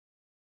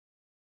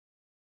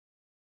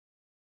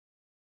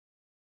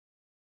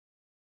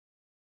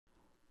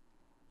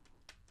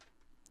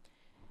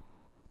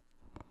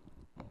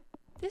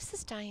This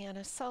is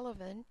Diana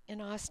Sullivan in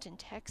Austin,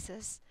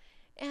 Texas,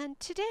 and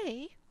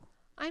today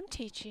I'm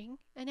teaching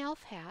an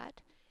elf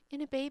hat in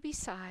a baby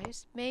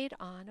size made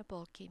on a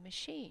bulky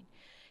machine.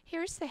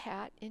 Here's the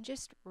hat in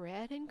just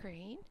red and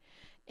green,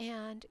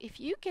 and if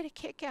you get a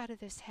kick out of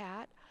this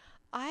hat,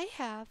 I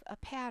have a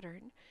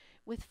pattern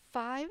with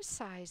 5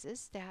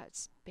 sizes.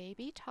 That's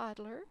baby,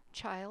 toddler,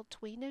 child,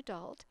 tween,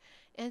 adult,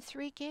 and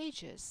 3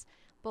 gauges,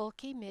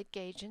 bulky,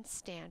 mid-gauge, and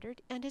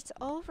standard, and it's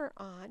over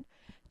on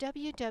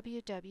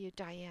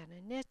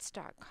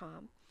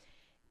www.dianaknits.com.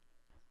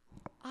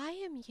 I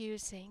am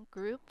using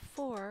group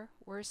 4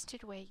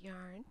 worsted weight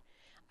yarn.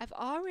 I've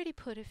already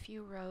put a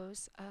few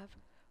rows of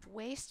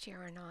waste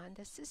yarn on.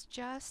 This is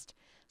just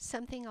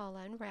something I'll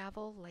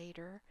unravel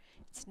later.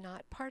 It's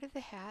not part of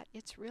the hat,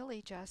 it's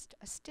really just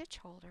a stitch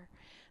holder.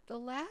 The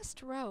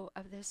last row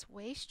of this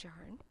waste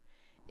yarn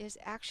is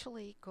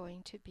actually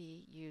going to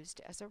be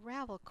used as a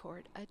ravel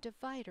cord, a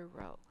divider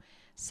row.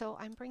 So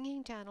I'm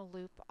bringing down a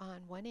loop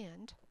on one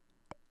end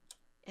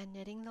and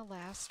knitting the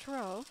last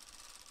row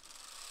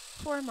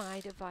for my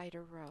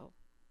divider row.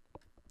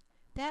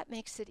 That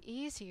makes it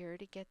easier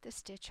to get the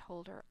stitch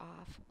holder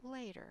off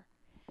later.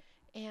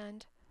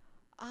 And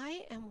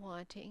I am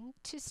wanting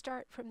to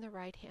start from the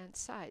right hand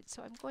side,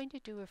 so I'm going to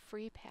do a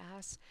free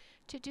pass.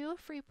 To do a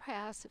free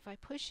pass, if I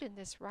push in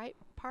this right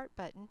part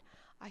button,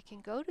 I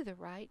can go to the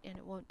right and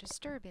it won't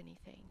disturb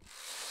anything.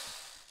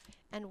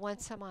 And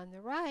once I'm on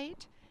the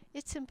right,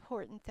 it's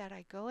important that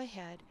I go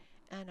ahead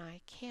and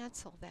I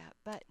cancel that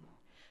button.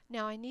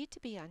 Now I need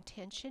to be on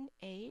tension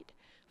 8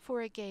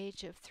 for a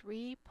gauge of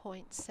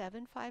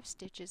 3.75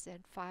 stitches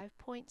and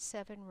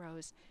 5.7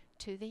 rows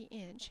to the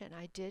inch, and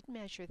I did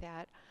measure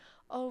that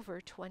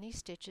over 20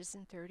 stitches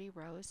and 30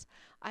 rows.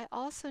 I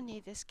also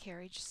need this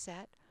carriage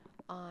set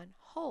on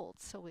hold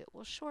so it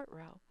will short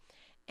row.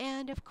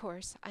 And of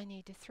course I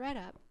need to thread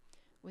up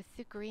with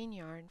the green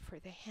yarn for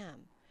the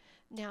hem.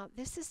 Now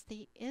this is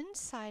the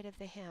inside of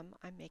the hem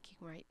I'm making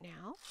right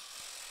now,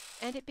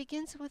 and it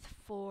begins with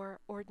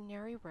 4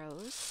 ordinary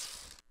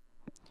rows.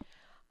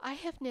 I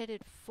have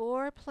knitted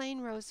 4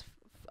 plain rows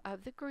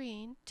of the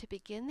green to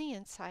begin the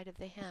inside of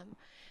the hem,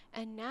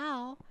 and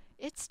now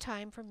it's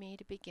time for me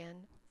to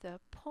begin the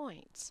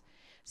points.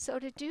 So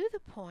to do the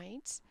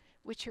points,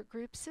 which are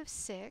groups of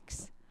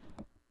 6,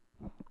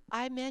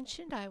 I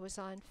mentioned I was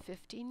on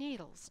 50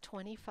 needles,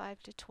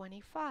 25 to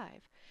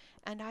 25,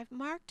 and I've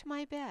marked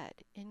my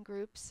bed in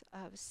groups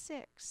of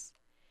 6.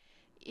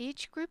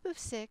 Each group of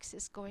 6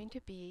 is going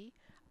to be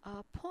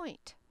a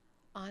point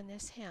on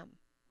this hem.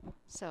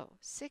 So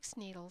 6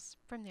 needles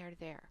from there to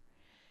there.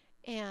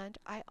 And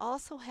I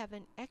also have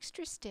an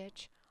extra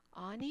stitch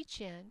on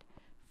each end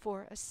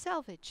for a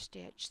selvage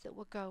stitch that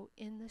will go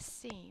in the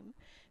seam,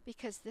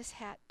 because this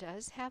hat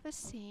does have a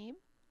seam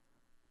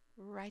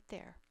right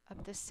there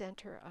up the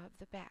center of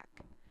the back.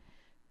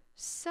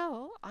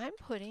 So I'm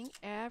putting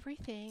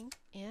everything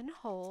in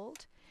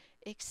hold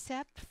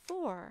except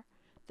for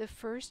the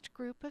first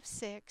group of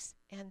 6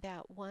 and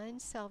that one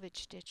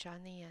selvage stitch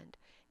on the end.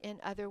 In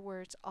other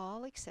words,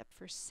 all except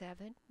for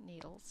 7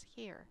 needles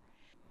here.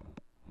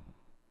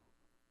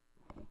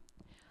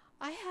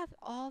 I have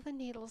all the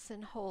needles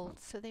in hold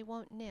so they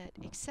won't knit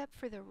except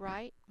for the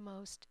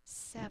rightmost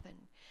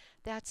 7.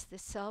 That's the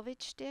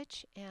selvage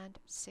stitch and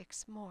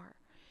 6 more.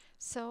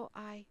 So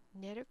I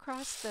knit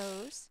across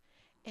those,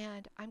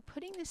 and I'm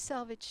putting the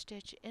selvage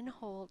stitch in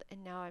hold,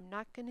 and now I'm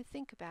not going to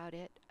think about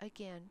it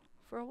again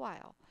for a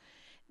while.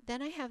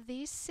 Then I have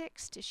these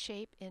 6 to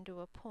shape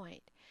into a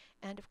point,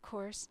 and of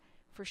course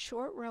for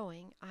short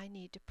rowing I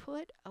need to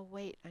put a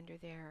weight under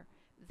there,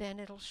 then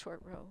it'll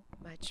short row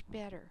much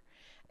better.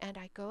 And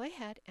I go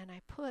ahead and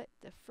I put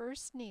the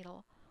first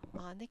needle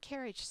on the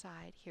carriage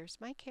side. Here's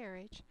my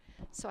carriage,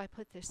 so I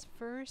put this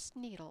first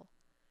needle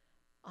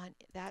on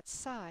that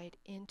side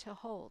into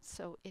hold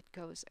so it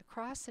goes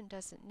across and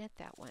doesn't knit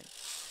that one.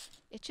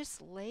 It just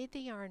laid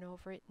the yarn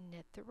over it and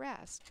knit the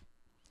rest.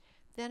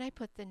 Then I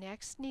put the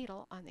next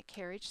needle on the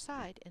carriage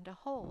side into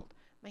hold.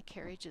 My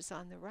carriage is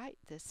on the right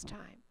this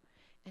time,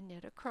 and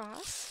knit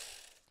across.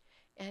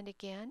 And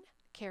again,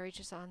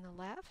 carriage is on the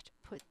left.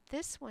 Put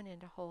this one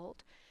into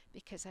hold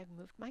because I've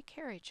moved my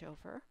carriage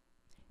over,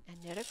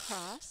 and knit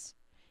across.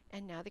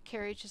 And now the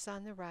carriage is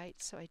on the right,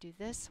 so I do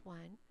this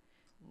one,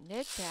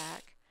 knit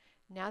back.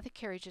 Now the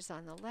carriage is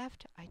on the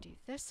left, I do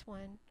this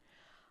one.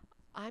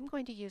 I'm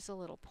going to use a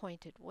little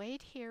pointed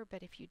weight here,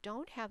 but if you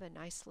don't have a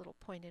nice little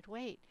pointed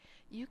weight,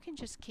 you can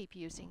just keep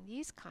using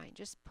these kind.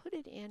 Just put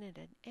it in at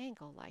an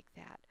angle like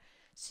that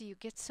so you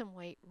get some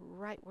weight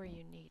right where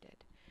you need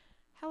it.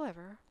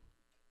 However,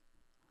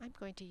 I'm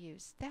going to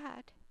use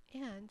that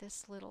and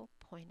this little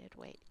pointed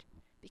weight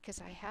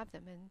because I have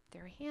them and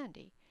they're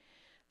handy.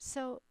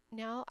 So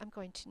now I'm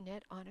going to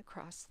knit on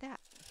across that.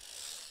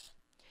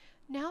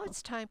 Now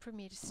it's time for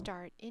me to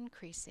start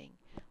increasing.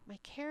 My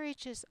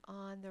carriage is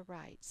on the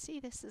right. See,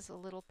 this is a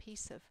little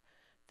piece of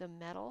the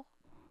metal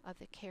of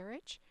the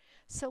carriage.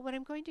 So what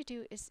I'm going to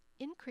do is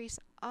increase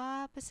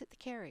opposite the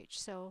carriage.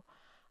 So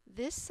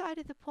this side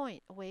of the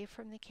point away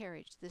from the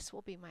carriage, this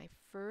will be my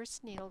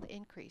first needle to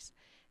increase.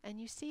 And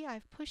you see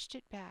I've pushed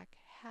it back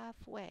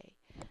halfway.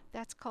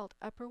 That's called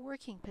upper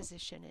working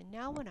position. And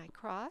now when I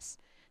cross,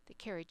 the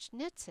carriage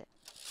knits it.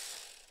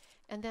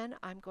 And then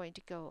I'm going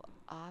to go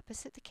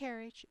opposite the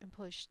carriage and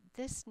push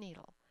this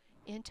needle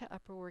into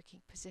upper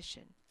working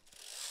position.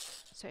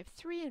 So I have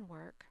 3 in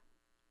work.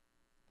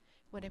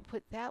 When I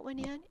put that one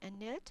in and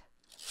knit,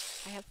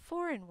 I have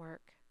 4 in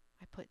work.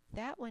 I put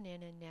that one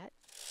in and knit.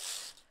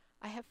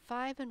 I have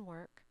 5 in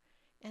work.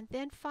 And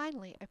then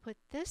finally I put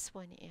this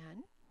one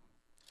in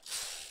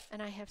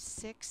and I have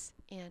 6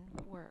 in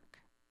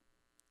work.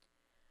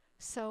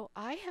 So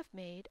I have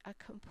made a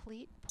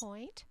complete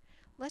point.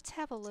 Let's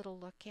have a little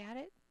look at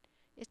it.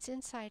 It's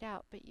inside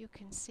out, but you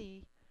can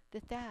see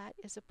that that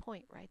is a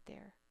point right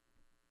there.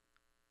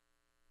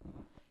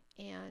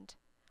 And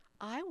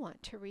I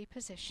want to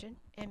reposition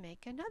and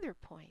make another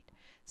point.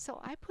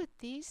 So I put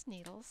these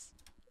needles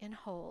in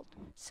hold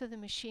so the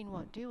machine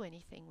won't do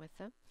anything with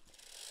them.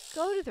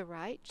 Go to the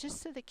right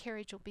just so the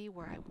carriage will be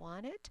where I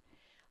want it.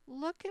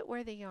 Look at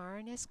where the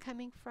yarn is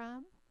coming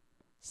from.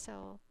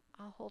 So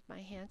I'll hold my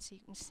hand so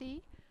you can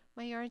see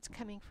my yarn's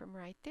coming from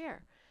right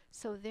there.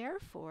 So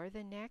therefore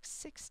the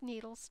next 6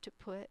 needles to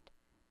put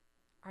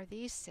are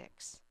these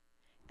 6.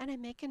 And I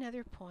make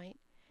another point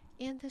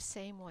in the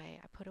same way.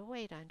 I put a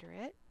weight under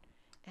it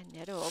and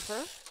knit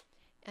over,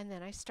 and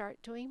then I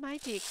start doing my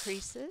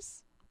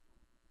decreases,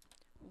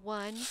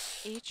 1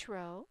 each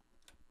row,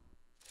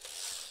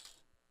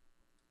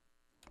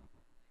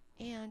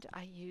 and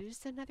I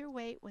use another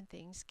weight when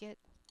things get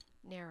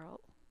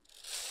narrow.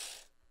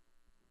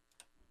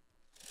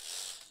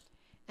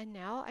 And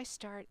now I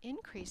start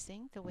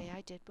increasing the way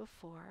I did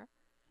before.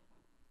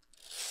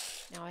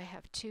 Now I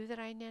have 2 that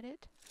I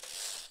knitted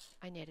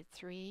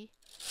 3,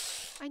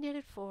 I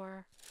knitted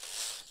 4,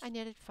 I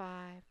knitted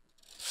 5,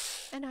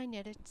 and I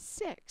knitted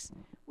 6,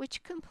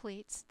 which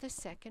completes the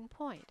second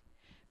point.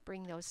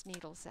 Bring those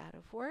needles out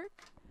of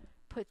work,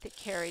 put the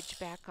carriage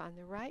back on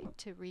the right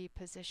to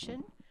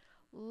reposition,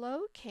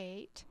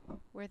 locate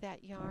where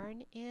that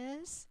yarn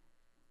is,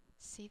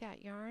 see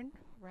that yarn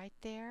right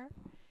there,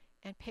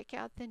 and pick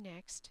out the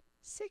next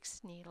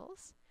 6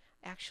 needles.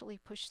 Actually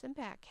push them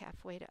back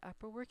halfway to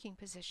upper working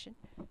position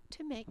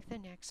to make the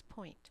next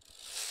point.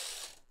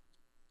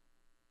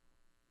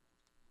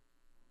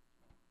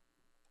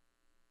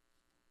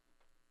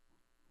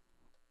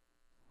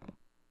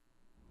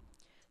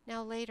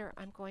 Now later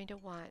I'm going to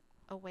want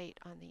a weight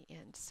on the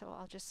end, so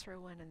I'll just throw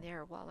one in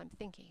there while I'm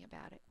thinking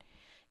about it.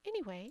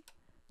 Anyway,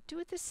 do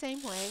it the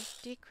same way.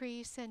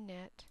 Decrease and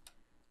knit,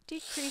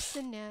 decrease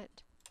and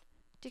knit,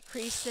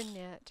 decrease and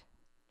knit,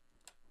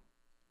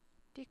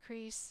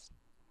 decrease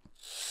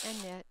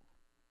and knit,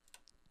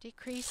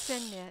 decrease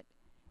and knit,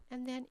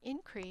 and then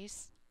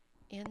increase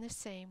in the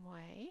same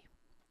way.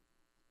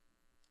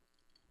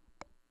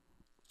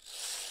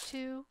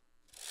 2,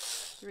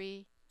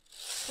 3,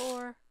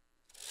 4,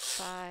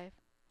 5,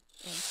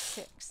 and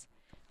 6.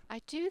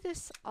 I do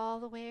this all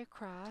the way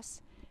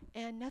across,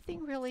 and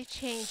nothing really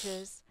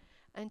changes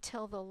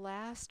until the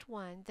last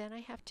one. Then I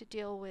have to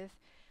deal with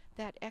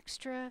that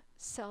extra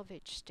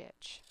selvage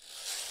stitch.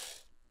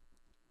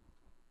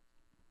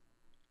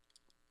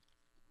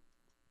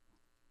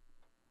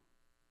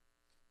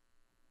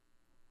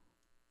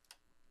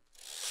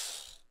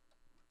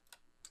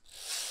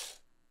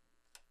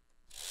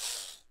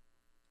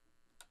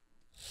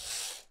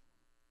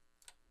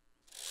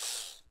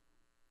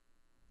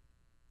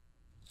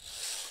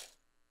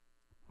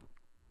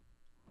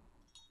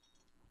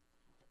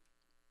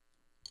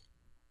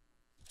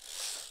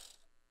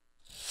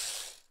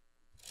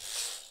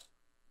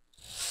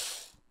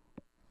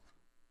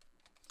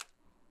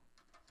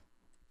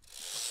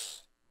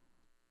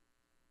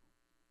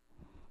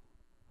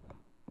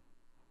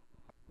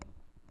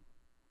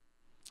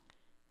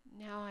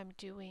 Now I'm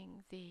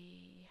doing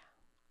the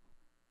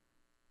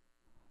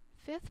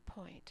 5th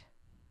point.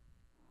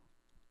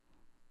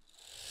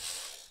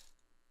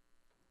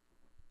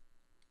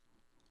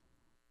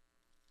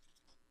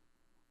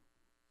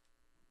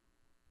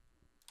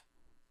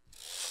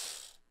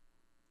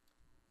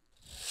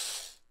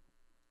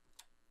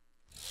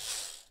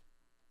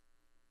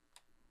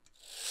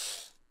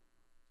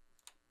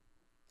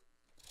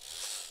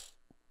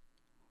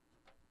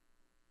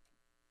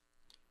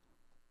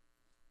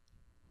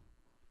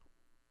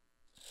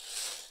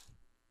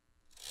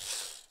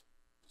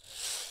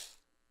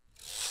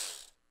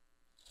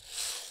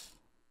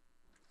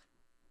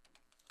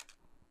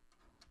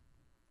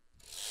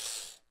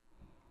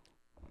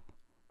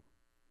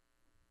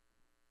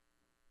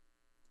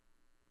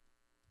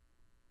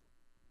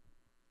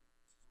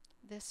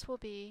 This will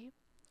be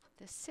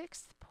the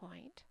 6th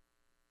point.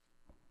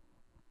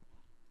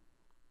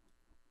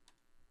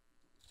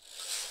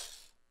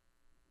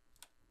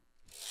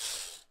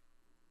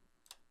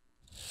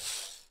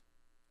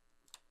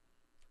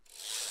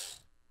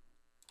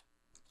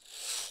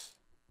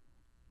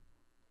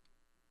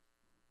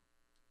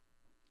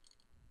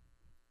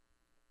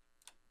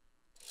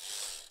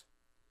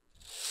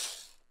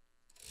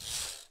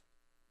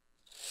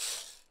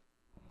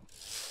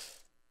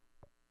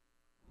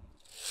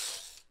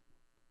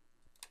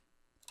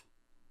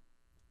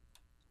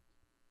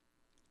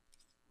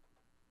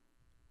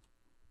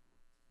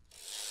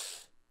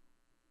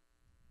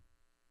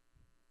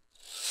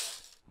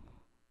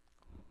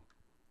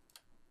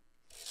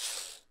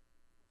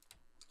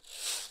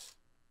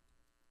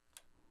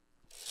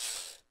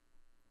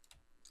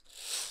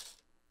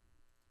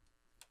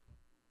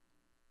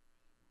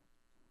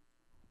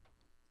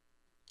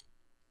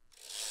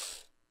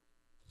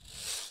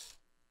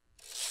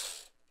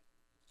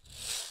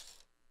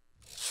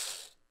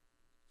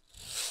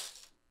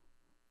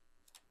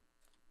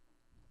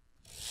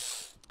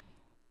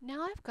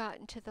 now I've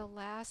gotten to the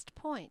last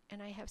point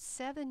and I have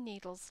 7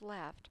 needles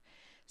left.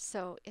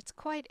 So it's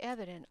quite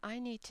evident I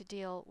need to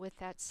deal with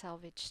that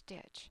selvage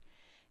stitch.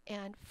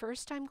 And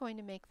first I'm going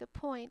to make the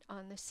point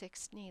on the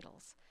 6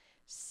 needles.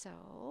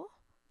 So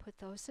put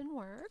those in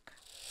work.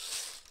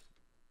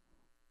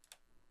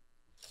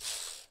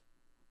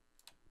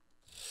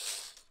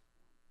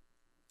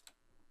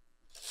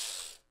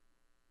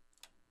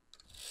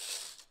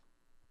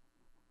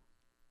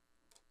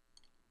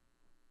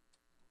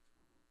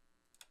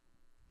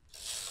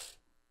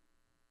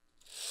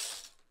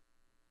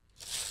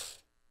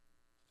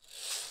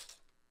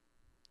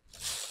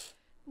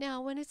 Now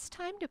when it's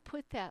time to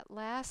put that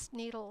last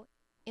needle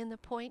in the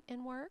point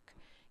and work,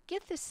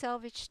 get the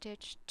selvage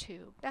stitch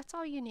too. That's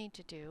all you need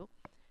to do.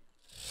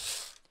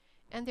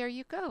 And there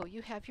you go.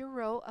 You have your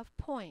row of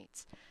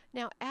points.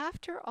 Now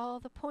after all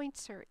the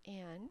points are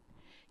in,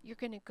 you're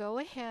going to go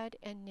ahead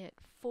and knit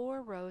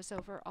 4 rows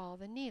over all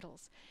the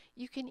needles.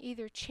 You can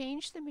either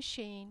change the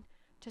machine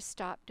to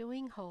stop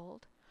doing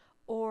hold,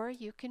 or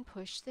you can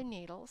push the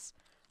needles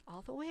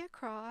all the way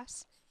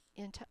across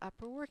into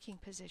upper working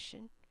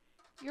position.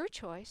 Your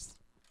choice.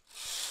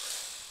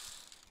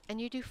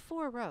 And you do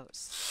 4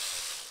 rows.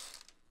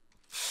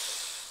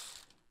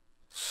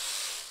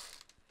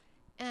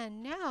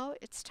 And now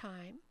it's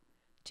time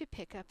to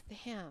pick up the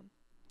hem.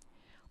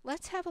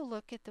 Let's have a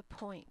look at the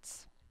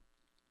points.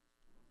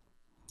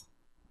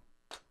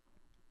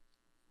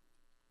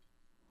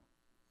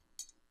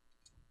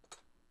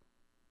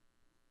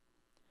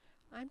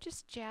 I'm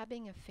just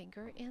jabbing a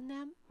finger in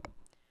them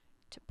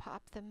to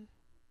pop them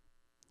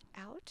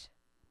out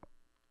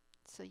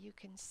so you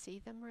can see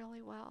them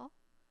really well.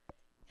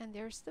 And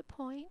there's the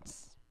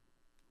points.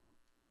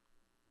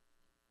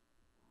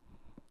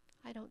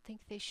 I don't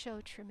think they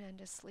show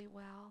tremendously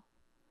well.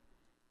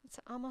 It's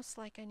almost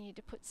like I need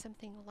to put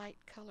something light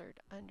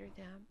colored under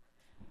them.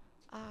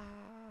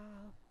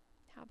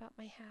 How about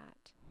my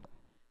hat?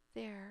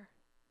 There.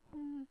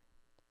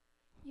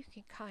 You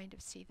can kind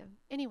of see them.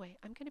 Anyway,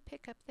 I'm going to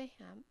pick up the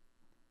hem.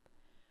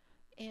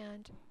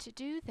 And to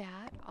do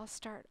that, I'll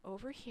start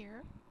over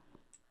here.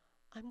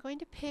 I'm going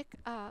to pick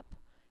up,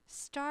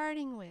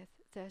 starting with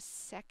the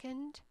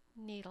 2nd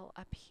needle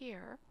up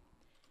here,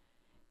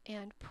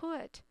 and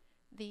put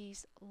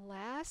these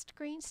last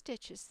green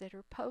stitches that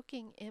are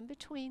poking in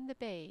between the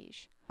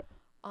beige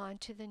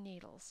onto the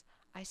needles.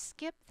 I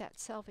skipped that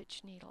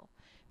selvage needle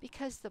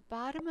because the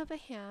bottom of a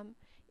hem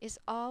is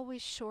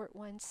always short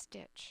 1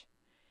 stitch.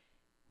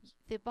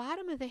 The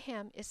bottom of the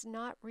hem is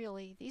not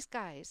really, these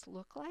guys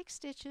look like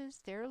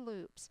stitches, they're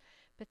loops,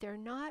 but they're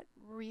not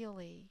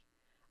really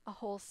a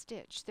whole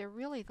stitch. They're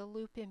really the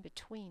loop in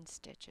between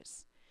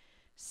stitches.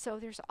 So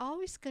there's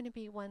always going to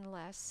be 1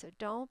 less, so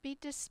don't be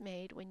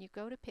dismayed when you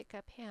go to pick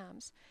up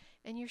hems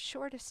and you're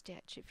short a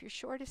stitch. If you're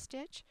short a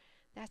stitch,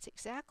 that's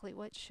exactly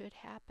what should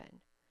happen.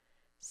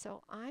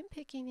 So I'm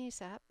picking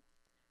these up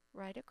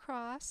right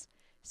across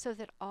so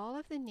that all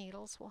of the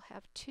needles will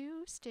have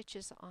 2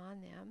 stitches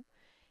on them,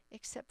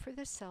 except for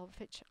the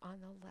selvage on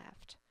the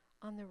left.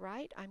 On the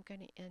right, I'm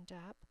going to end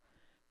up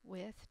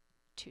with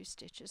 2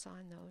 stitches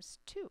on those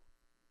too.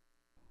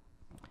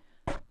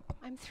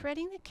 I'm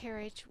threading the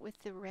carriage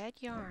with the red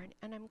yarn,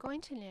 and I'm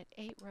going to knit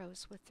 8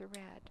 rows with the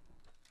red.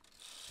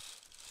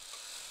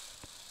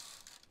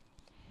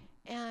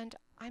 And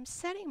I'm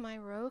setting my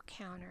row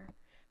counter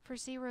for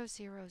 0,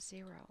 0,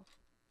 0.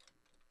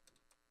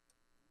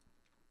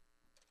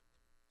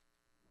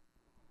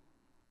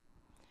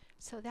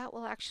 So that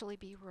will actually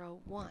be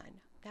row 1.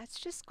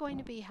 That's just going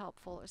to be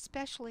helpful,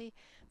 especially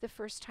the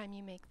first time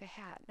you make the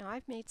hat. Now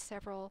I've made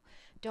several,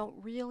 don't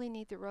really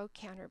need the row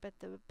counter, but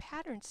the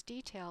pattern's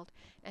detailed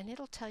and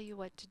it'll tell you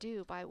what to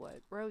do by what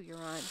row you're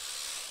on.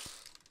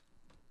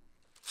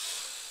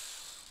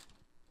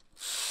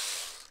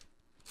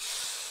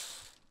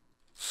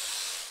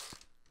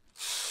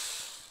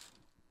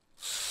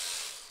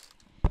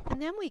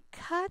 And then we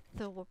cut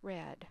the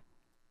red.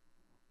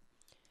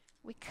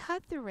 We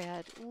cut the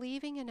red,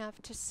 leaving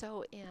enough to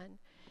sew in,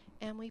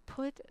 and we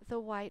put the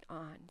white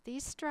on.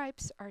 These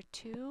stripes are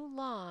too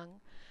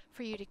long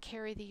for you to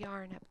carry the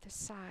yarn up the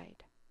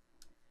side.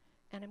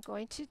 And I'm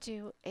going to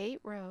do 8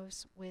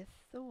 rows with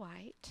the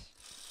white.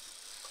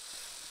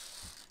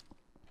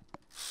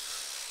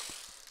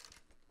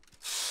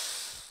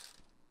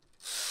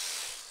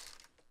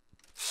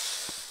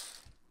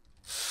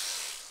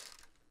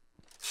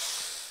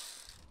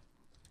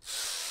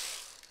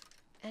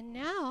 And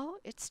now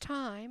it's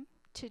time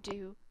to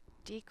do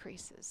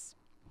decreases.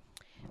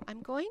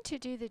 I'm going to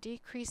do the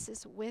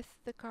decreases with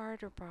the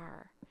garter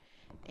bar,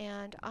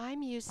 and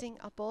I'm using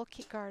a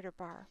bulky garter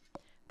bar,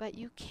 but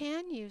you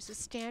can use a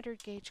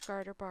standard gauge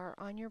garter bar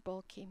on your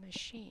bulky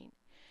machine.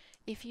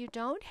 If you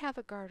don't have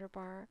a garter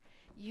bar,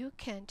 you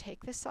can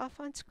take this off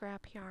on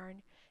scrap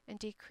yarn and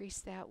decrease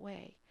that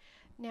way.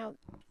 Now,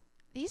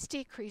 these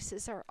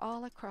decreases are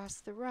all across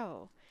the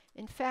row.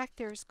 In fact,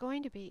 there's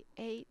going to be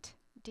 8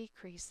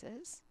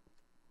 decreases.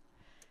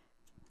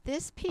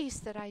 This piece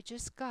that I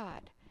just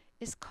got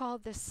is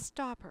called the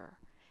stopper,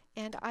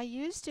 and I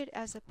used it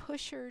as a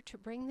pusher to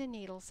bring the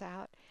needles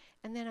out,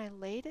 and then I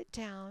laid it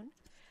down.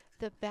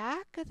 The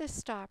back of the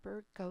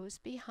stopper goes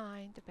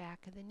behind the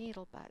back of the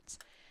needle butts.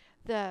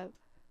 The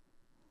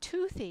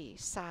toothy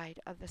side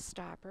of the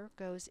stopper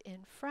goes in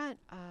front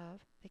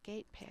of the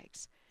gate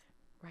pegs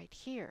right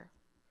here.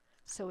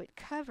 So it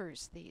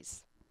covers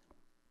these.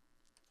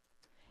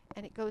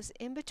 And it goes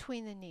in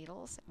between the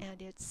needles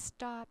and it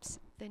stops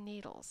the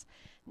needles.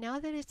 Now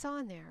that it's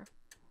on there,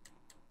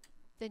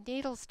 the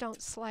needles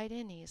don't slide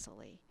in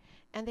easily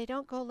and they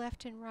don't go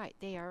left and right.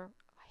 They are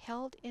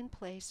held in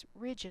place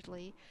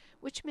rigidly,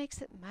 which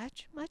makes it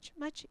much, much,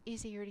 much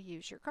easier to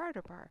use your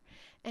garter bar.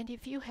 And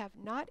if you have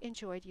not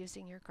enjoyed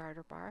using your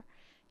garter bar,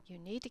 you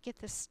need to get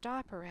the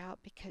stopper out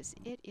because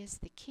it is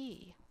the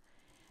key.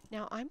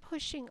 Now I'm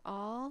pushing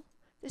all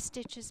the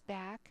stitches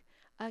back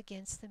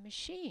against the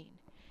machine,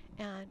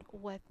 and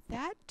what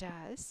that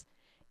does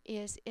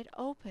is it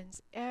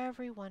opens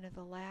every one of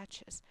the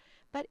latches.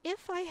 But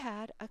if I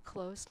had a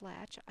closed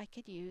latch, I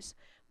could use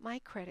my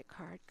credit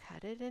card,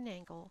 cut at an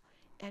angle,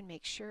 and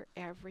make sure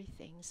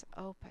everything's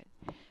open.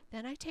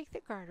 Then I take the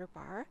garter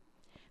bar.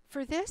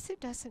 For this, it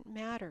doesn't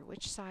matter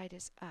which side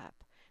is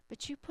up,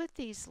 but you put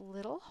these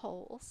little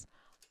holes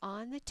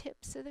on the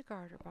tips of the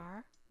garter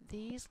bar,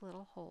 these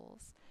little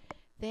holes.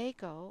 They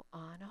go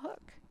on a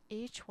hook,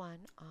 each one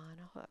on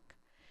a hook.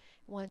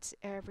 Once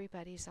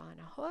everybody's on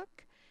a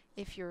hook,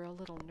 if you're a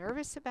little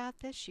nervous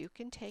about this, you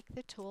can take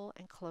the tool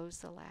and close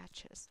the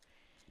latches.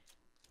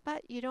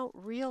 But you don't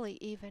really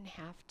even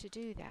have to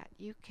do that.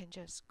 You can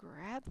just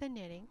grab the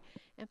knitting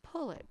and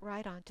pull it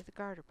right onto the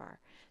garter bar.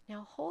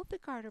 Now hold the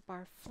garter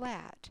bar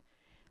flat,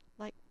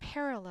 like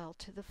parallel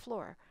to the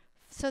floor,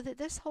 so that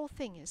this whole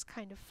thing is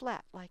kind of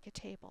flat like a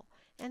table.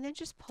 And then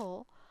just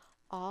pull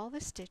all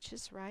the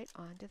stitches right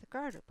onto the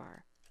garter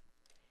bar.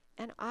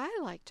 And I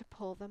like to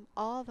pull them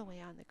all the way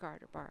on the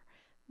garter bar,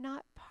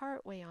 not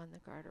part way on the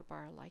garter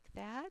bar like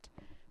that,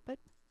 but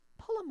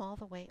pull them all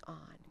the way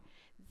on.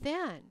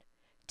 Then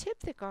tip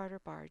the garter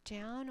bar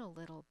down a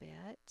little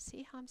bit.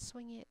 See how I'm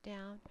swinging it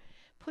down?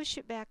 Push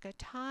it back a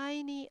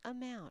tiny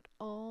amount,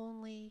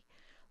 only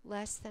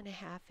less than a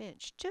 ½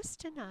 inch,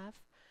 just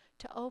enough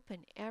to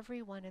open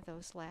every one of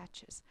those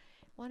latches.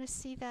 Want to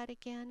see that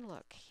again?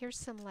 Look, here's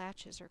some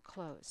latches are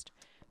closed.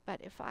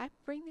 But if I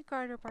bring the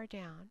garter bar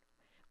down,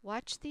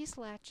 watch these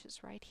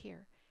latches right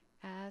here.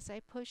 As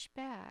I push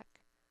back,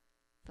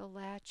 the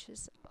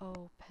latches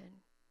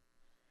open.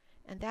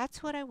 And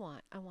that's what I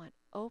want. I want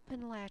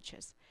open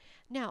latches.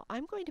 Now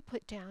I'm going to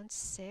put down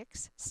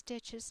 6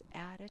 stitches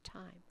at a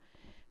time.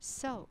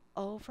 So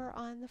over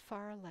on the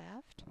far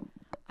left,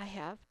 I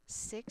have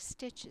 6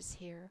 stitches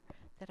here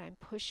that I'm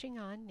pushing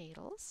on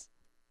needles.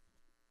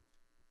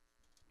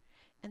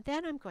 And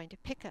then I'm going to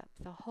pick up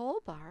the whole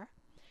bar,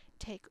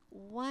 take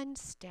 1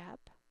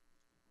 step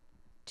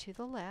to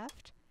the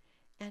left,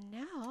 and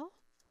now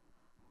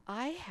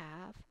I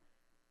have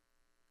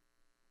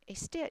a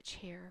stitch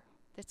here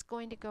that's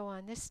going to go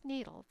on this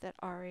needle that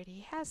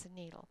already has a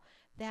needle.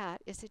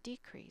 That is a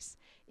decrease.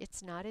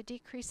 It's not a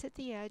decrease at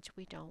the edge.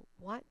 We don't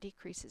want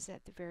decreases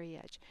at the very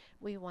edge.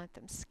 We want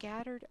them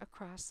scattered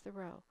across the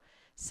row.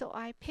 So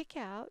I pick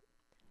out,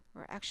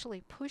 or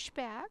actually push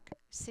back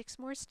 6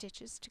 more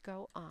stitches to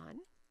go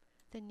on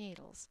the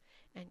needles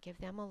and give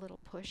them a little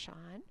push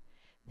on.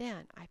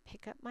 Then I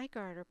pick up my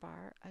garter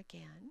bar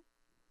again,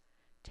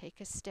 take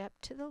a step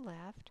to the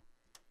left,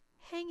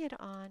 hang it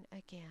on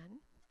again,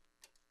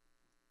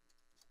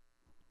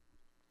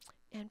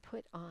 and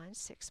put on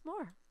 6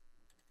 more.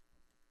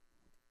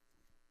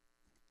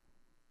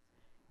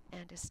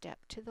 And a step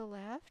to the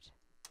left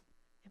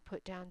and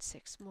put down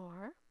 6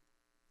 more.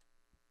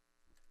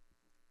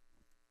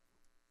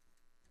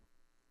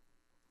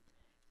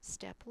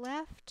 Step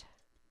left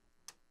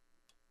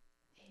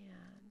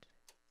and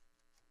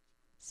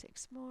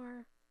 6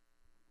 more.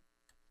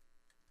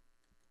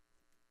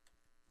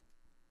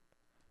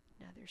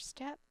 Another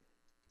step,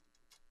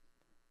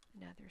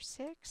 another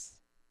 6.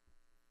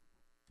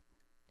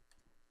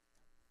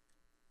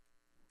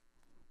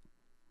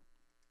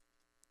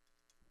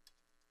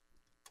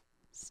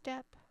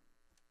 Step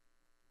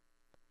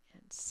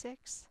and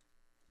 6.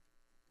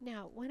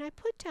 Now when I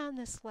put down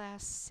this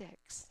last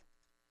 6,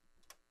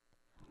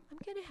 I'm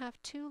going to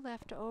have 2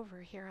 left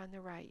over here on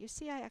the right. You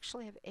see I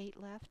actually have 8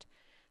 left.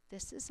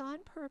 This is on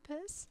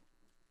purpose.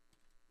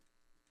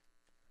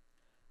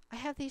 I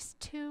have these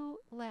 2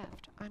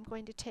 left. I'm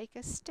going to take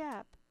a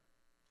step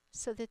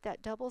so that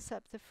that doubles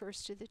up the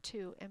first of the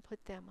 2 and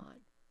put them on.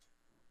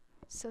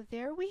 So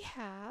there we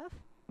have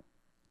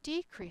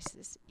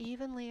decreases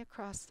evenly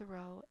across the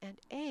row and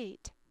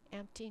 8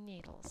 empty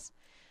needles.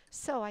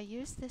 So I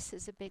use this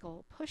as a big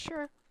old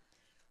pusher,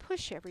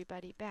 push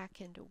everybody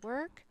back into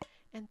work,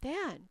 and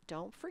then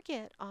don't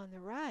forget on the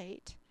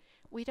right,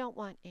 we don't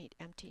want 8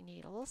 empty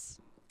needles.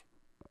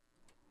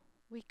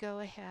 We go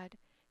ahead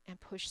and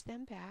push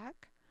them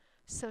back.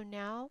 So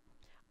now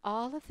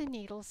all of the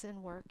needles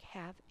in work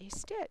have a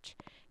stitch,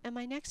 and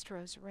my next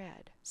row is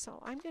red.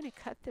 So I'm going to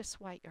cut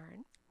this white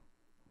yarn.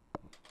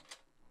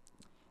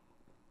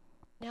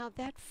 Now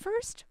that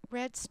first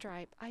red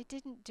stripe, I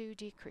didn't do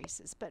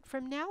decreases, but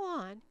from now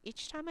on,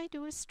 each time I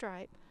do a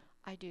stripe,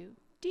 I do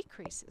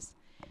decreases.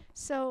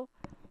 So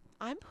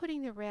I'm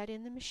putting the red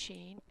in the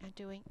machine and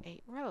doing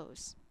 8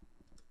 rows.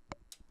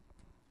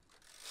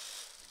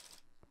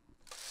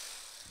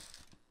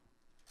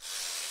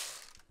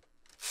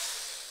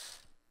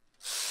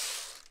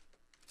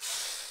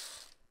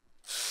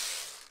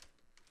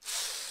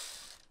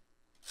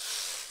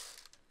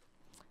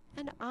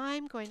 And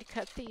I'm going to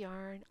cut the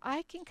yarn.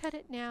 I can cut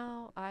it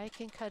now, I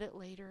can cut it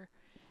later.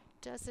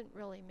 Doesn't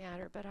really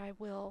matter, but I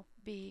will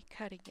be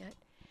cutting it.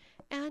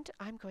 And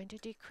I'm going to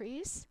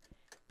decrease,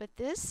 but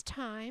this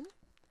time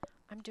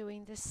I'm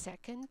doing the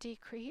second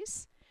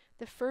decrease.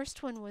 The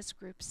first one was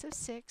groups of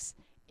 6,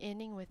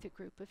 ending with a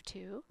group of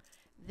 2.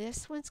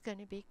 This one's going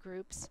to be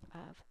groups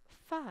of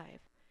 5.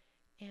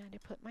 And I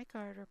put my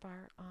garter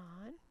bar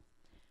on,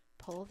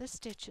 pull the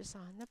stitches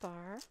on the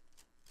bar,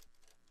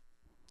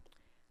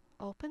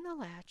 open the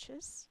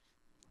latches,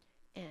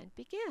 and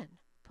begin.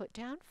 Put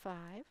down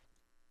 5,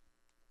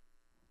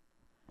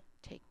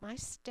 take my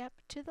step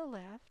to the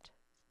left,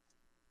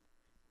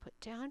 put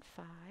down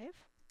 5,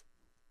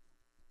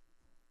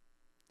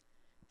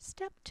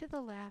 step to the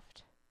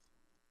left,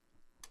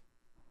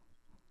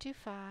 do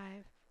 5,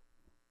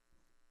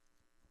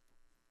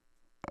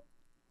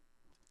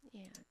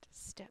 and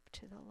step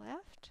to the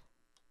left,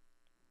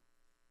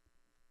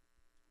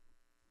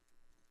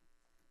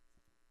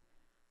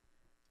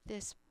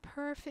 this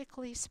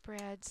perfectly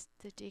spreads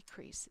the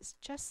decreases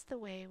just the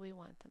way we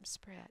want them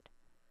spread.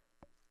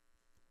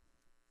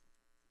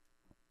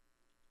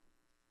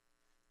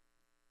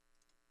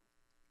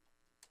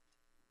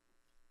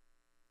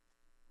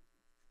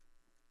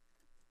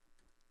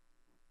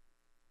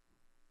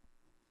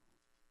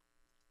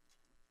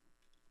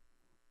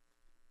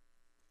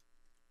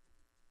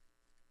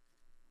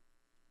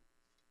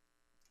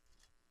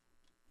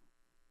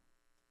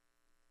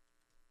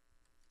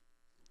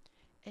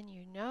 And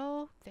you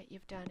know that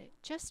you've done it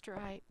just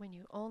right when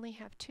you only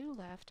have 2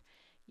 left.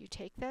 You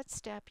take that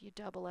step, you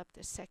double up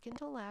the second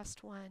to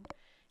last one,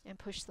 and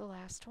push the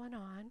last one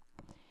on.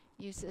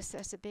 Use this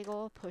as a big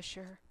old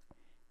pusher.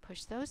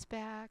 Push those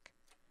back.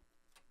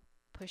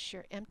 Push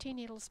your empty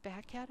needles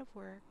back out of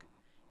work.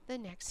 The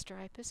next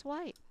stripe is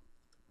white.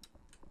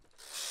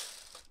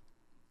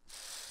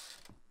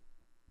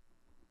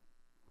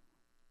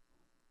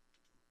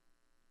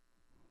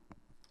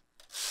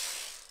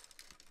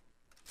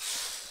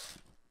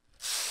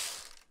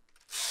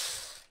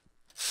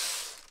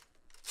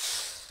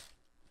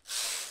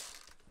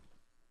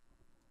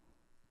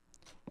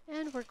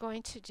 And we're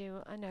going to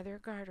do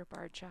another garter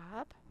bar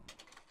job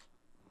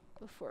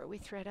before we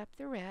thread up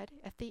the red.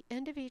 At the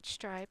end of each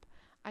stripe,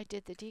 I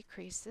did the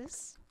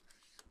decreases.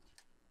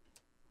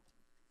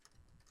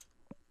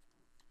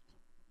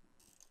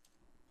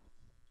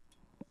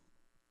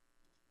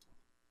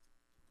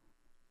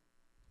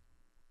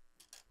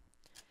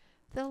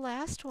 The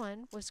last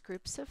one was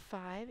groups of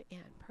 5,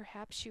 and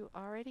perhaps you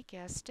already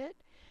guessed it.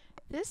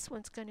 This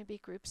one's going to be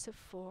groups of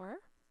 4.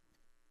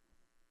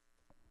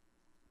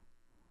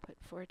 Put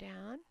 4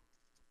 down,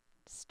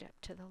 step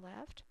to the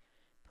left,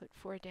 put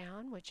 4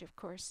 down, which of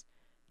course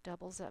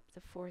doubles up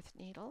the 4th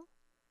needle,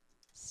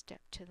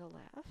 step to the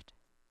left.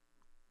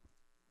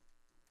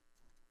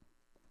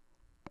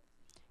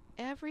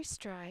 Every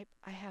stripe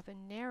I have a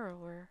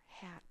narrower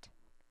hat.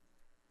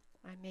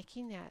 I'm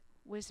making that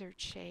wizard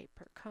shape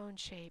or cone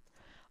shape,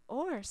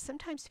 or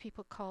sometimes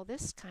people call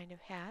this kind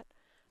of hat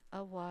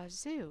a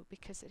wazoo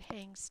because it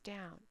hangs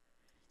down.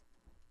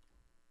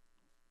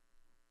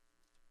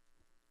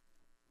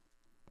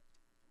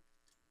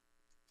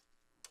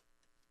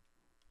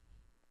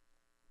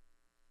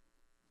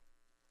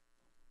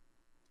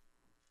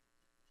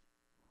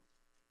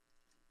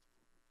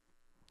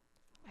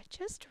 I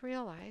just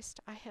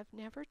realized I have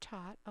never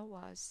taught a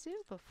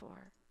wazoo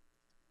before.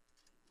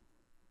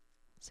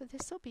 So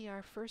this will be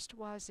our first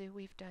wazoo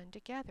we've done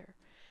together.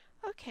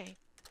 Okay,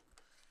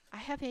 I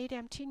have 8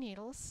 empty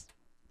needles.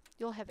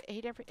 You'll have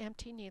 8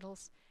 empty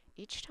needles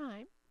each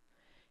time.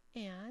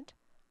 And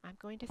I'm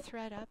going to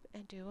thread up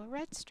and do a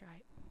red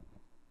stripe.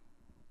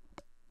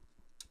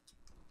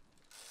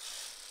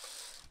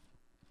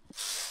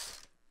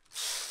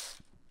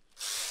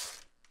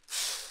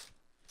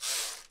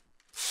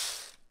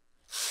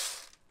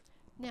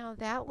 Now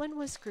that one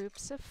was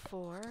groups of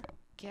 4.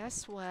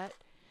 Guess what?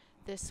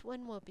 This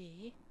one will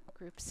be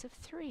groups of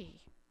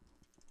 3.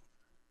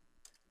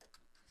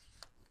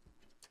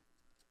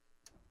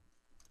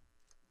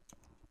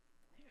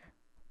 There.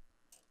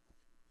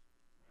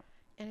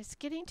 And it's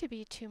getting to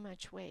be too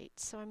much weight,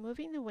 so I'm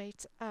moving the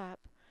weights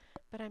up,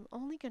 but I'm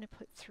only going to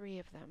put 3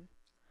 of them.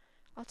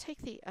 I'll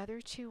take the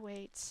other 2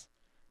 weights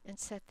and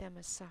set them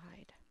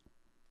aside.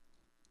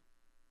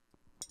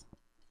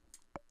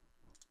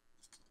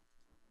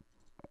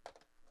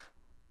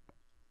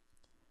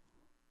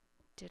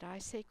 Did I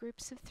say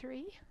groups of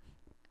 3?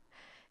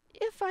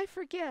 If I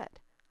forget,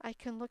 I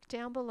can look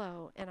down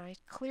below and I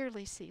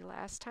clearly see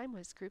last time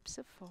was groups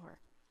of 4.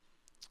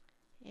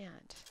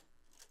 And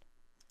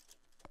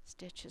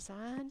stitches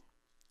on,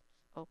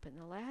 open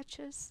the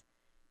latches,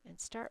 and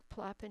start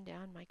plopping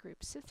down my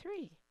groups of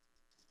 3.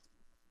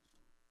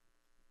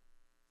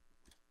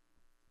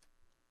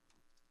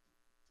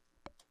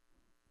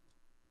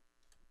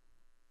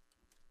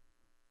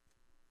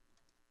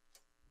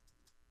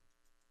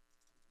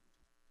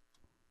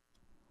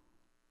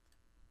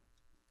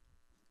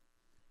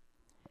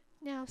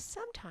 Now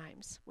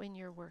sometimes when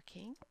you're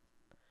working,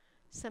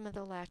 some of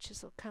the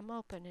latches will come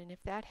open, and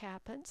if that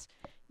happens,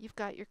 you've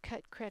got your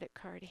cut credit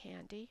card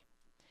handy.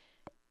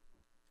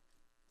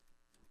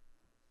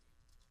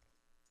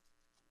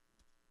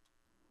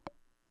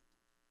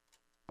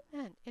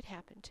 And it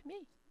happened to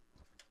me.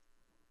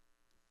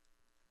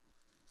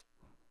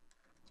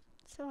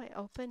 So I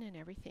open and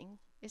everything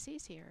is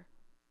easier.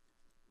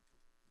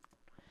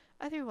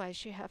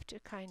 Otherwise you have to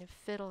kind of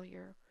fiddle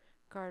your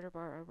garter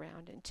bar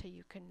around until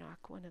you can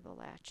knock one of the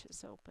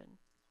latches open.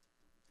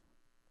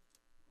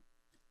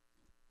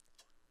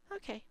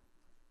 Okay,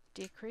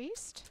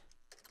 decreased.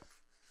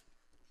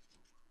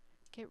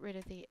 Get rid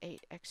of the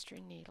 8 extra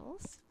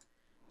needles.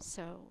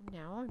 So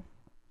now I'm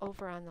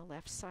over on the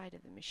left side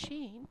of the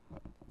machine.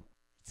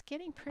 It's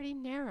getting pretty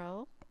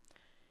narrow,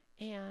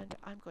 and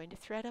I'm going to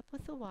thread up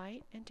with the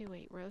white and do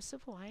 8 rows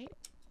of white.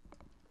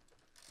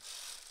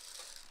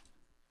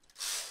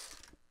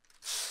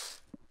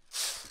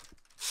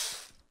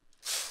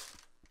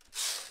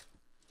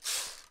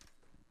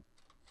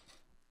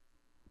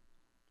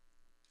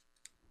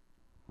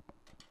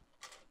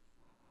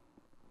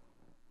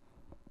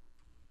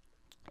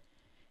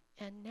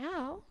 And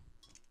now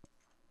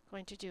I'm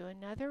going to do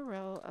another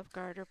row of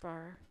garter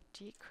bar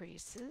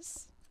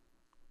decreases.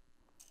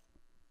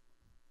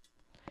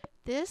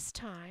 This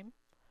time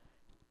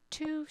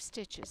 2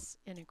 stitches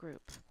in a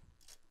group.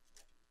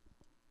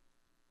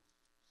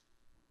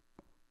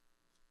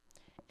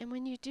 And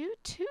when you do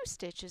 2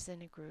 stitches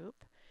in a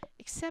group,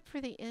 except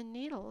for the end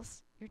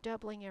needles, you're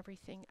doubling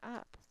everything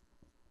up.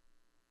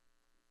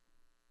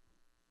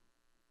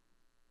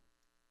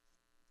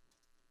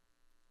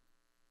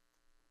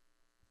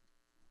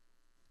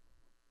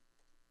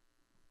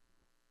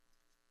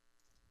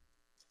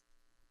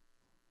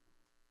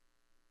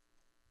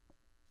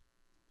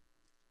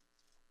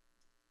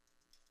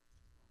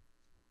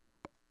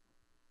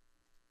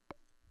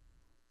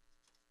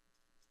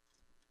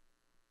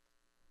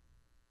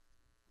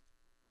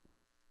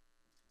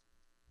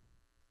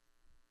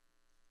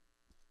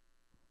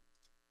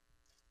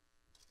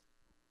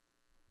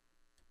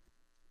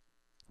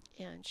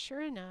 And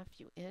sure enough,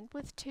 you end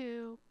with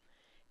 2,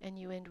 and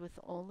you end with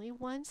only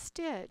 1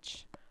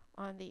 stitch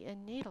on the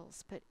end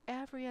needles, but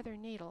every other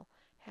needle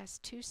has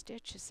 2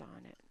 stitches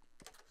on it.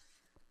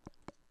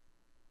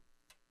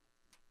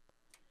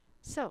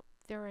 So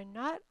there are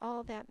not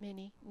all that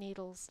many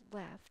needles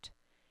left,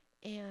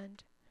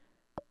 and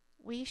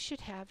we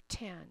should have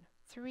 10.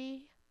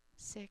 3,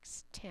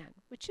 6, 10,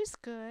 which is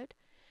good.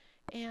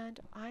 And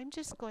I'm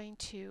just going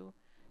to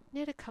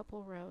knit a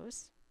couple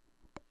rows.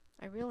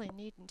 I really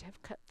needn't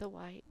have cut the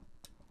white.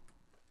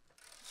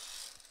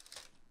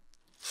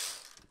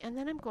 And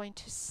then I'm going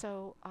to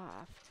sew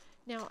off.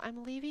 Now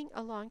I'm leaving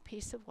a long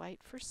piece of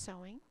white for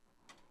sewing.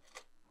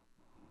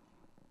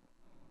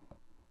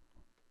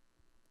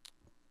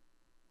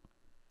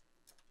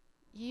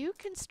 You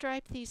can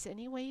stripe these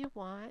any way you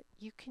want.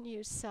 You can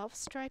use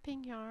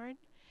self-striping yarn,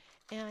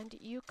 and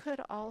you could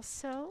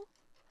also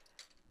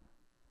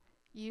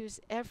use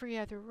every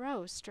other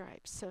row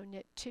stripes. So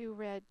knit 2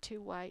 red, 2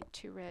 white,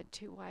 2 red,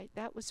 2 white.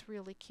 That was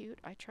really cute.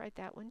 I tried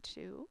that one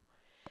too.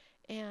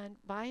 And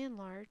by and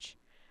large,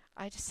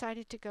 I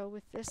decided to go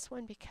with this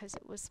one because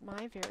it was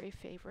my very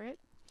favorite.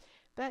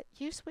 But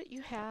use what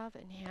you have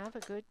and have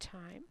a good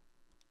time.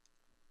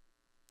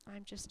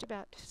 I'm just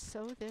about to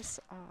sew this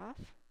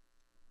off.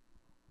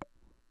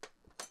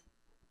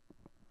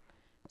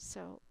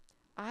 So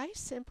I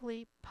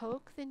simply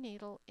poke the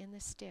needle in the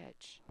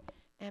stitch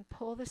and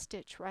pull the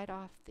stitch right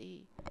off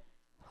the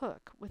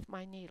hook with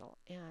my needle,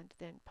 and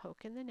then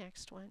poke in the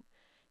next one,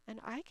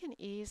 and I can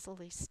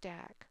easily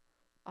stack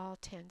all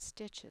 10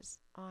 stitches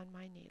on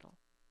my needle.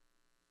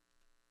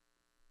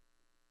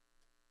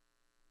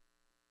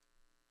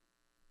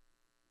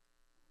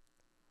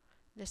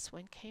 This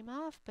one came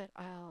off, but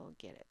I'll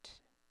get it.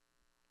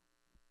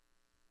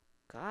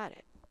 Got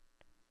it.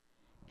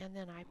 And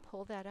then I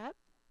pull that up,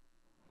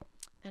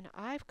 and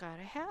I've got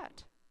a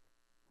hat.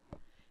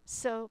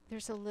 So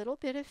there's a little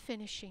bit of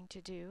finishing to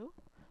do.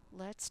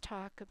 Let's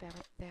talk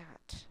about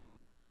that.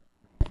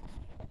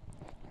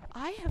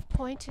 I have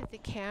pointed the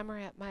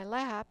camera at my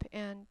lap,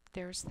 and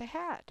there's the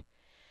hat.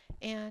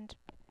 And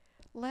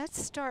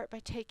let's start by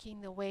taking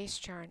the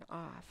waist yarn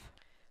off.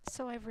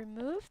 So I've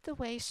removed the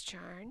waist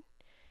yarn,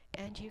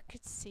 and you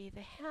could see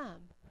the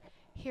hem.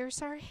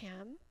 Here's our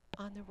hem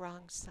on the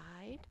wrong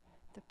side,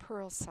 the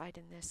purl side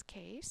in this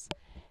case,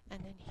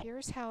 and then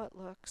here's how it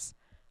looks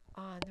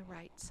on the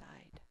right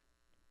side.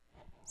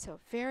 So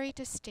very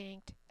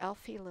distinct,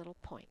 elfy little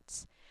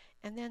points.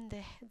 And then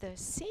the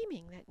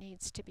seaming that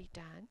needs to be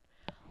done,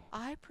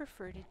 I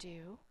prefer to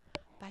do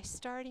by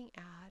starting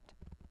at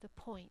the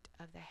point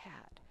of the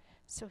hat.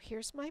 So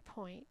here's my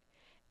point,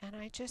 and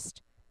I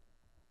just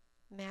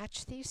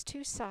match these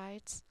two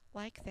sides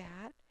like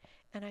that,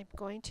 and I'm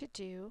going to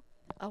do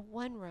a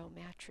 1-row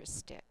mattress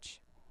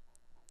stitch.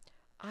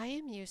 I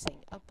am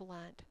using a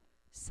blunt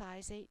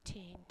size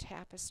 18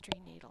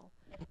 tapestry needle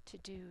to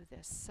do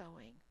this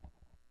sewing.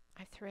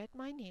 I thread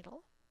my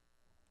needle.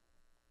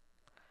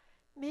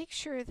 Make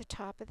sure the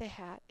top of the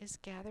hat is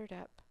gathered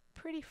up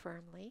pretty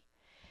firmly,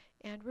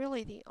 and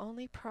really the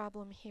only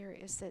problem here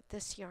is that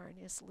this yarn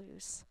is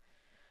loose.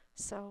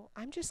 So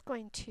I'm just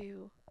going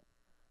to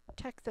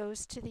tuck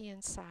those to the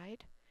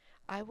inside.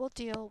 I will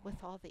deal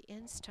with all the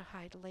ends to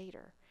hide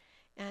later.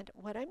 And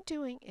what I'm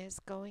doing is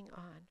going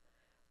on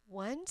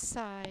one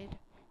side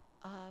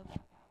of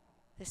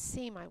the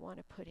seam I want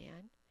to put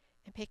in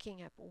and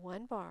picking up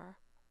 1 bar.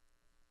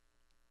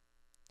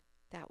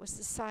 That was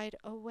the side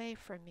away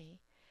from me.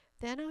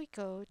 Then I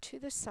go to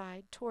the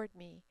side toward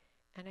me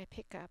and I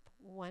pick up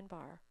 1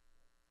 bar.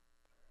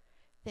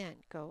 Then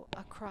go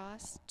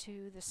across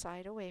to the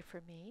side away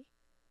from me,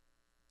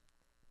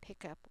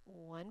 pick up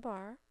 1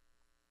 bar.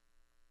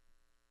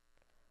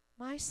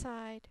 My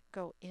side,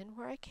 go in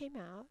where I came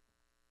out.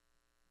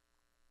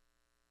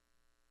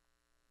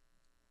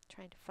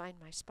 Trying to find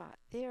my spot.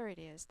 There it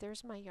is.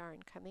 There's my yarn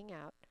coming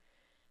out.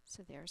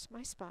 So there's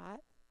my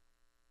spot.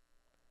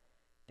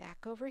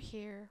 Back over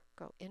here,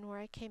 go in where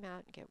I came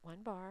out and get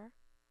 1 bar.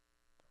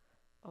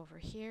 Over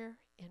here,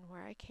 in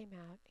where I came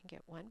out and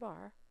get 1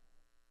 bar.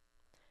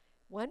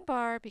 1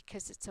 bar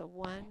because it's a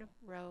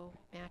 1-row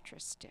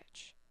mattress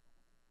stitch.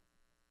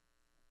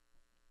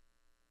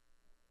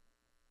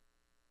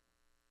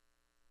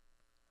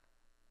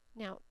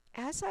 Now,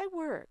 as I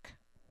work,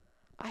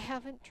 I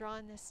haven't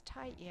drawn this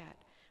tight yet,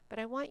 but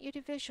I want you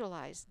to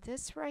visualize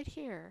this right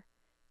here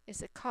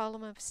is a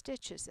column of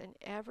stitches, and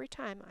every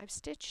time I've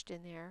stitched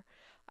in there,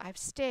 I've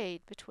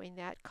stayed between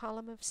that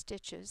column of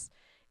stitches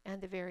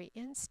and the very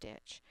end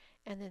stitch.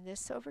 And then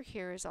this over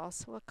here is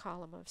also a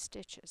column of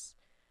stitches.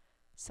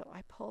 So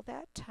I pull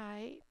that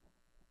tight,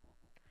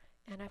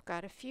 and I've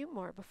got a few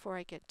more before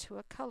I get to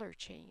a color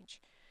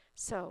change.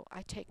 So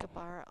I take a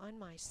bar on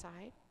my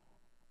side,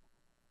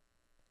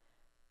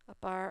 a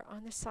bar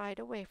on the side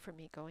away from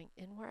me, going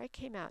in where I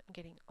came out and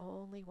getting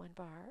only 1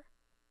 bar.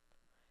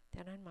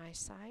 Then on my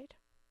side,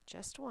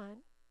 just 1.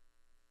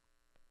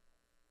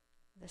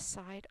 The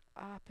side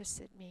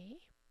opposite me,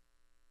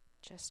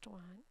 just 1.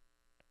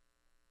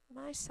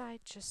 My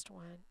side, just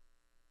 1.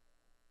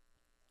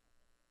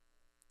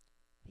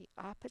 The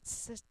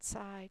opposite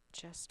side,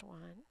 just 1.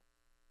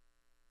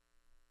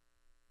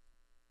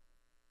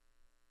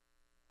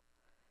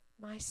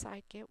 My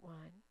side, get 1.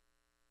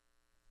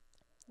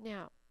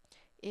 Now,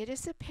 it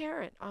is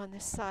apparent on the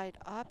side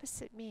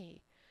opposite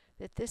me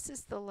that this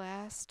is the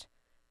last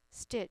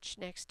stitch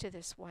next to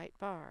this white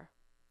bar.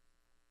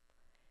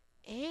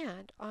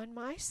 And on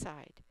my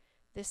side,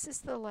 this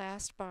is the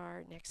last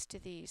bar next to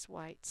these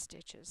white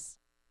stitches.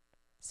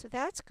 So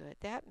that's good,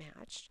 that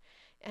matched.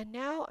 And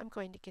now I'm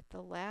going to get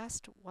the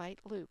last white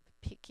loop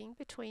peeking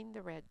between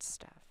the red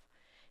stuff.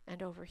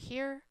 And over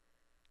here,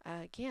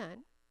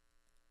 again,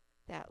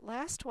 that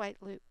last white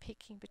loop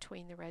peeking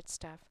between the red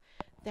stuff,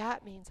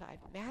 that means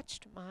I've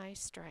matched my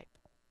stripe.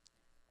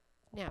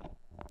 Now,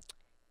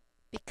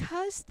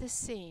 because the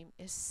seam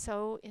is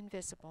so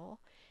invisible,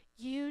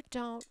 you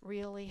don't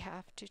really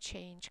have to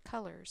change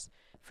colors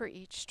for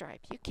each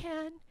stripe. You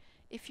can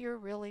if you're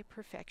really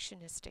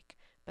perfectionistic,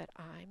 but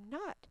I'm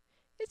not.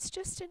 It's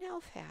just an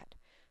elf hat.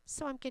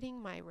 So I'm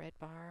getting my red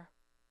bar,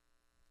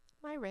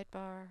 my red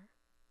bar,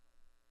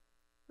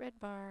 red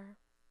bar,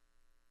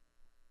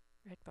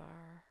 red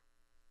bar,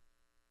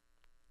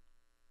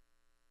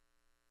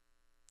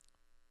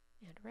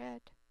 and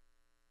red,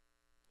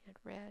 and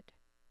red,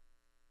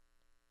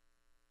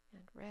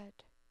 and red.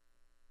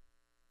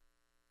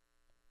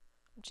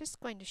 I'm just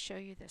going to show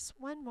you this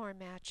one more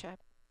matchup,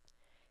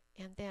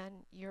 and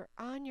then you're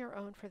on your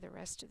own for the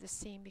rest of the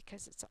seam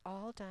because it's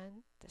all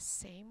done the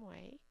same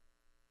way.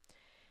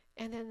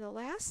 And then the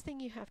last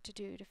thing you have to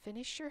do to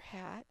finish your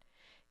hat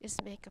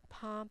is make a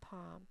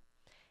pom-pom.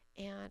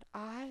 And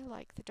I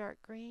like the dark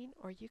green,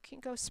 or you can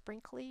go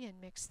sprinkly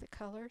and mix the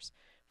colors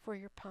for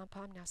your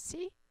pom-pom. Now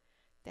see,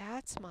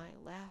 that's my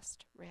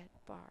last red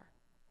bar.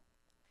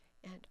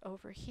 And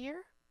over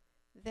here,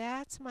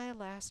 that's my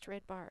last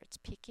red bar. It's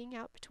peeking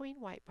out between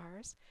white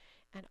bars,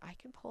 and I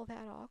can pull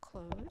that all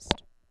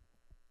closed.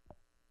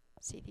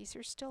 See, these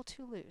are still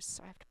too loose,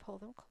 so I have to pull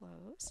them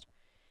closed.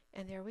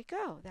 And there we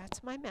go.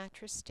 That's my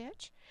mattress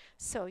stitch.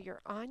 So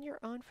you're on your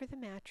own for the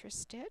mattress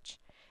stitch,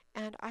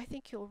 and I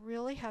think you'll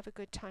really have a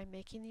good time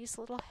making these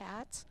little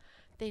hats.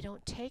 They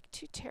don't take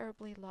too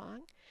terribly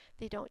long.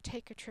 They don't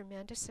take a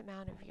tremendous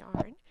amount of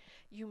yarn.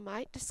 You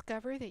might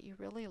discover that you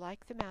really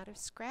like them out of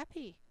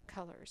scrappy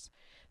colors.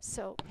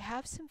 So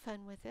have some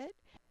fun with it.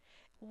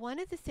 One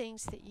of the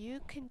things that you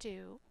can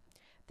do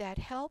that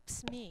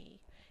helps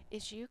me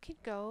is you can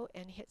go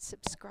and hit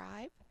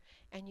subscribe,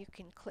 and you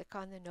can click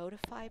on the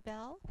notify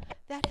bell.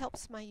 That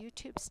helps my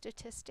YouTube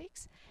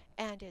statistics,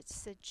 and it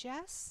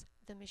suggests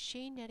the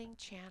machine knitting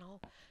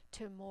channel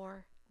to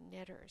more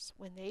knitters.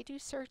 When they do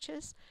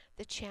searches,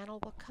 the channel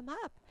will come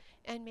up,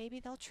 and maybe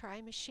they'll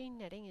try machine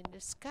knitting and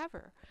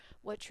discover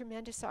what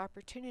tremendous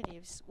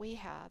opportunities we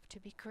have to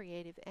be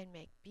creative and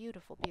make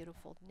beautiful,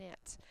 beautiful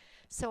knits.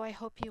 So I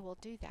hope you will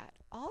do that.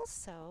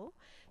 Also,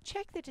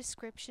 check the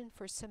description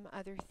for some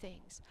other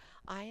things.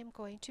 I am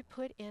going to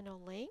put in a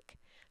link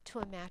to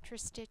a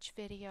mattress stitch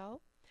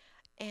video,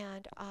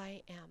 and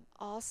I am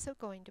also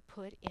going to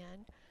put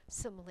in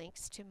some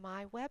links to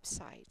my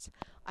websites.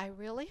 I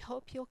really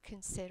hope you'll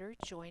consider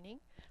joining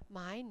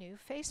my new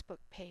Facebook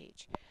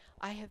page.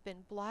 I have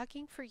been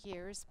blogging for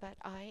years, but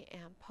I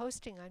am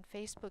posting on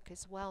Facebook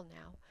as well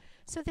now.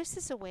 So this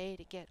is a way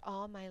to get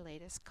all my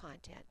latest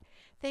content.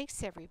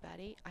 Thanks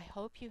everybody. I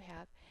hope you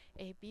have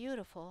a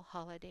beautiful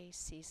holiday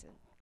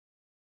season.